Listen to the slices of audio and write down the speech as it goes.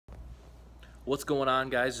What's going on,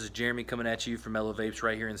 guys? This is Jeremy coming at you from Mellow Vapes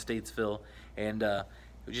right here in Statesville, and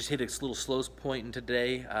we just hit a little slow point in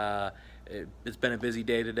today. It's been a busy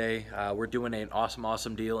day today. We're doing an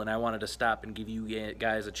awesome deal, and I wanted to stop and give you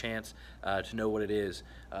guys a chance to know what it is.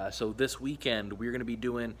 So this weekend we're going to be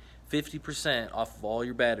doing 50% off of all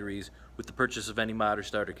your batteries with the purchase of any mod or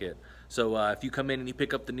starter kit. So if you come in and you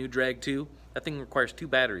pick up the new Drag 2, that thing requires 2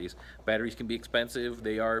 batteries. Batteries can be expensive.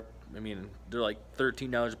 They are, they're like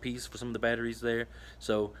 $13 a piece for some of the batteries there.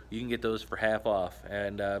 So you can get those for half off,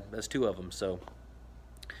 and that's 2 of them. So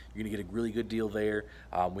you're gonna get a really good deal there.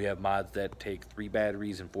 We have mods that take 3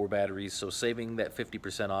 batteries and 4 batteries, so saving that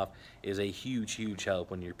 50% off is a huge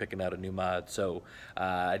help when you're picking out a new mod. So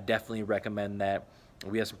I definitely recommend that.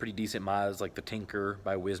 We have some pretty decent mods, like the Tinker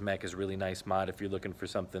by Wismec is a really nice mod if you're looking for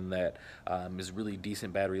something that is really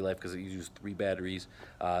decent battery life, because it uses 3 batteries,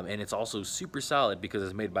 and it's also super solid because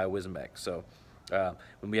it's made by Wismec. So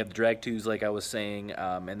when we have the Drag 2s, like I was saying,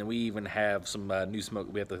 and then we even have some new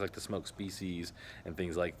smoke. We have the smoke species and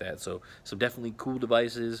things like that. So some definitely cool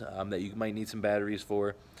devices that you might need some batteries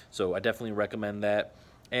for. So I definitely recommend that.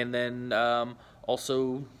 And then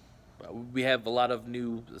also we have a lot of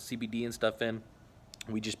new CBD and stuff in.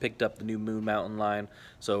 We just picked up the new Moon Mountain line,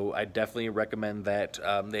 so I definitely recommend that.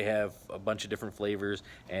 They have a bunch of different flavors,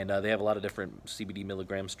 and they have a lot of different CBD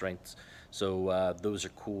milligram strengths, so those are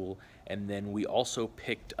cool. And then we also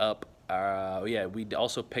picked up, we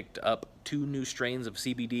also picked up 2 new strains of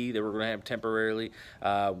CBD that we're going to have temporarily,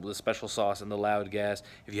 the special sauce and the loud gas.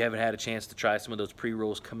 If you haven't had a chance to try some of those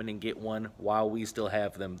pre-rolls, come in and get one while we still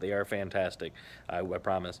have them. They are fantastic, I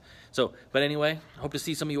promise. So, but anyway, hope to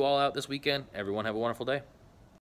see some of you all out this weekend. Everyone have a wonderful day.